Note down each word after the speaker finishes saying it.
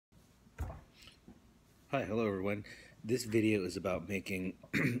Hi, hello everyone. This video is about making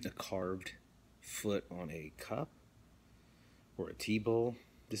a carved foot on a cup or a tea bowl.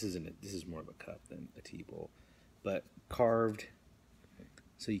 This is more of a cup than a tea bowl, but carved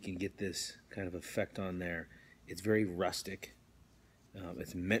so you can get this kind of effect on there. It's very rustic.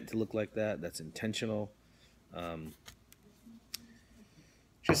 It's meant to look like that. That's intentional. Um,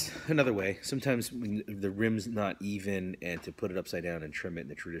 just another way. Sometimes when the rim's not even, and to put it upside down and trim it in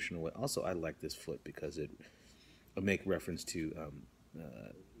the traditional way. Also, I like this foot because it'll make reference to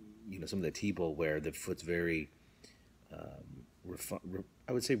some of the T-bowl where the foot's very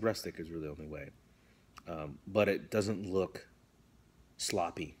I would say rustic is really the only way, but it doesn't look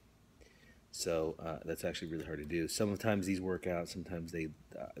sloppy. So that's actually really hard to do. Sometimes these work out. Sometimes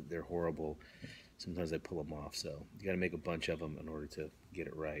they're horrible. Sometimes I pull them off. So you got to make a bunch of them in order to get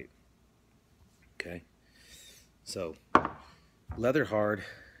it right. Okay. So leather hard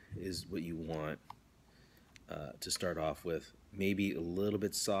is what you want to start off with. Maybe a little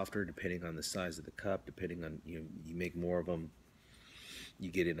bit softer depending on the size of the cup. Depending on you make more of them,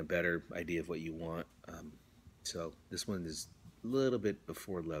 you get in a better idea of what you want. So this one is a little bit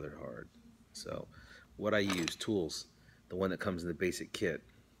before leather hard. So what I use, tools, the one that comes in the basic kit,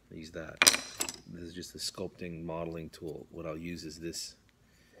 I use that. This is just a sculpting modeling tool. What I'll use is this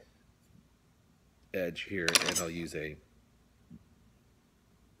edge here, and I'll use a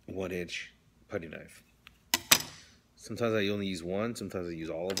 1-inch putty knife. Sometimes I only use one, sometimes I use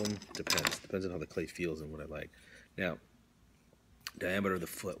all of them. Depends on how the clay feels and what I like. Now, diameter of the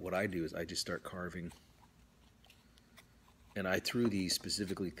foot, what I do is I just start carving. And I threw these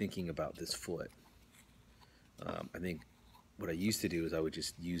specifically thinking about this foot. I think what I used to do is I would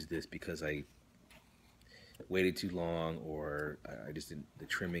just use this because I waited too long, or I just didn't, the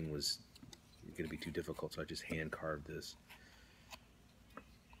trimming was going to be too difficult, so I just hand carved this.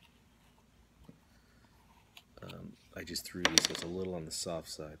 I just threw these, so it's a little on the soft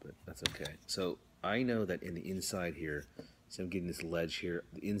side, but that's okay. So I know that in the inside here, so I'm getting this ledge here,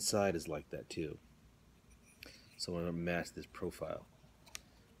 the inside is like that too. So I'm going to match this profile.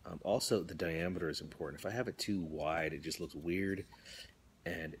 Also, the diameter is important. If I have it too wide, it just looks weird,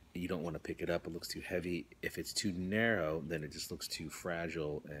 and you don't want to pick it up. It looks too heavy. If it's too narrow, then it just looks too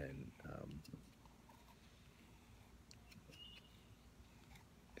fragile, and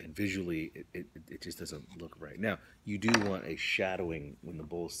visually it just doesn't look right. Now, you do want a shadowing when the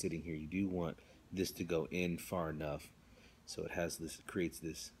bowl's sitting here. You do want this to go in far enough so it has this, creates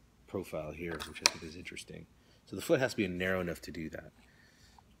this profile here, which I think is interesting. So the foot has to be narrow enough to do that.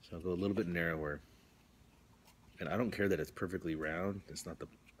 So I'll go a little bit narrower. And I don't care that it's perfectly round. That's not the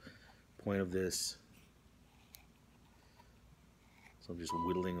point of this. So I'm just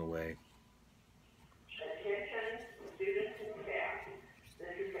whittling away. Attention, students and staff.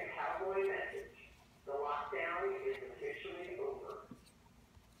 This is a cowboy message. The lockdown is officially over.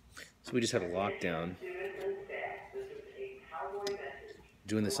 So we just had a lockdown. Students and staff, this is a cowboy message.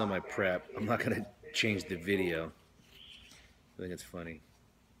 Doing this on my prep. I'm not going to change the video. I think it's funny.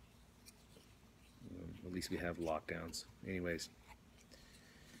 At least we have lockdowns. Anyways,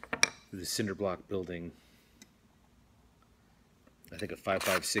 the cinder block building, I think a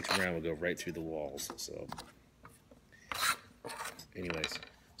 5.56 round will go right through the walls. So anyways,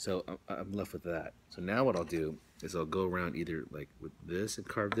 so I'm left with that. So now what I'll do is I'll go around either like with this and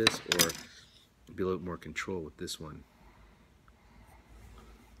carve this, or be a little bit more control with this one.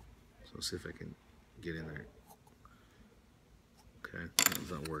 So see if I can get in there. Okay, it's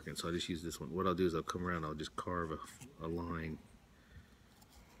not working, so I'll just use this one. What I'll do is I'll come around, I'll just carve a line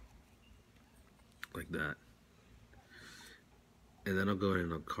like that. And then I'll go ahead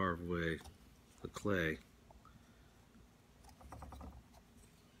and I'll carve away the clay.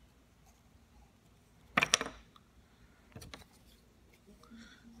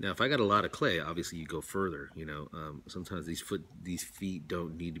 Now, if I got a lot of clay, obviously you go further. Sometimes these feet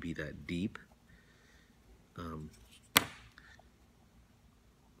don't need to be that deep.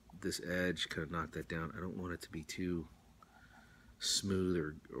 This edge, kind of knock that down. I don't want it to be too smooth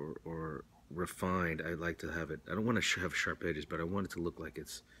or refined. I like to have it, I don't want to have sharp edges, but I want it to look like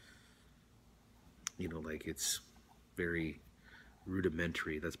it's, like it's very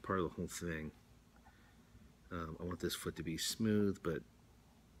rudimentary. That's part of the whole thing. I want this foot to be smooth, but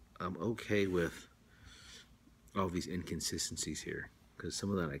I'm okay with all these inconsistencies here, because some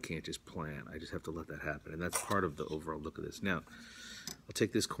of that I can't just plan. I just have to let that happen, and that's part of the overall look of this. Now, I'll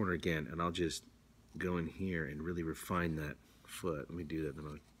take this corner again, and I'll just go in here and really refine that foot. Let me do that, then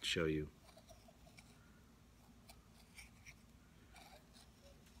I'll show you.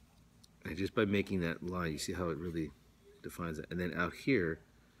 And just by making that line, you see how it really defines it. And then out here,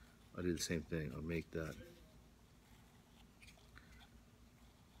 I'll do the same thing. I'll make that.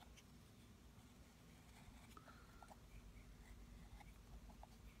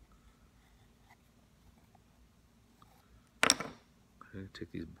 Okay,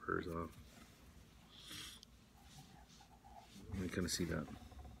 take these burrs off. You kind of see that.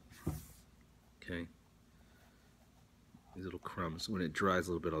 Okay. These little crumbs. When it dries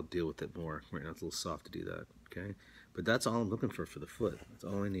a little bit, I'll deal with it more. Right now it's a little soft to do that. Okay. But that's all I'm looking for the foot. That's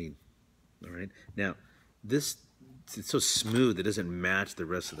all I need. All right. Now, this, it's so smooth it doesn't match the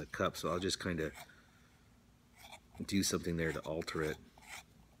rest of the cup, so I'll just kind of do something there to alter it.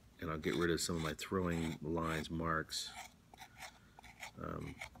 And I'll get rid of some of my throwing lines, marks.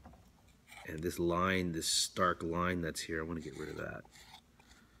 And this line, this stark line that's here, I want to get rid of that.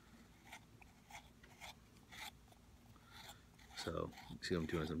 So, see what I'm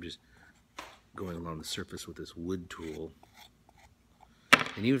doing is I'm just going along the surface with this wood tool.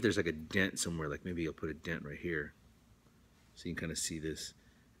 And even if there's like a dent somewhere, like maybe I'll put a dent right here. So you can kind of see this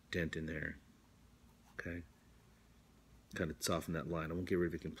dent in there. Okay? Kind of soften that line. I won't get rid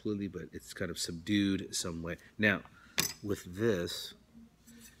of it completely, but it's kind of subdued some way. Now, with this,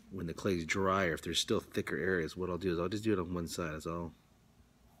 when the clay's drier, if there's still thicker areas, what I'll do is I'll just do it on one side. As I'll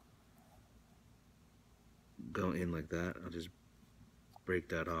go in like that, I'll just break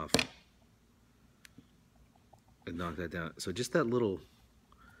that off and knock that down. So just that little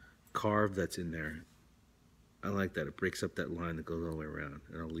carve that's in there, I like that. It breaks up that line that goes all the way around,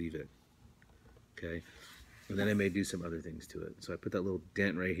 and I'll leave it. Okay, and then I may do some other things to it. So I put that little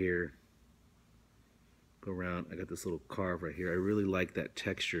dent right here, go around. I got this little carve right here. I really like that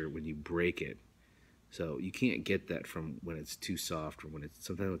texture when you break it. So you can't get that from when it's too soft, or when it's,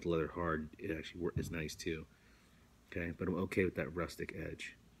 sometimes with leather hard, it actually is nice too. Okay, but I'm okay with that rustic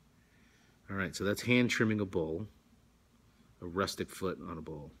edge. All right, so that's hand trimming a bull, a rustic foot on a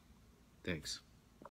bull. Thanks.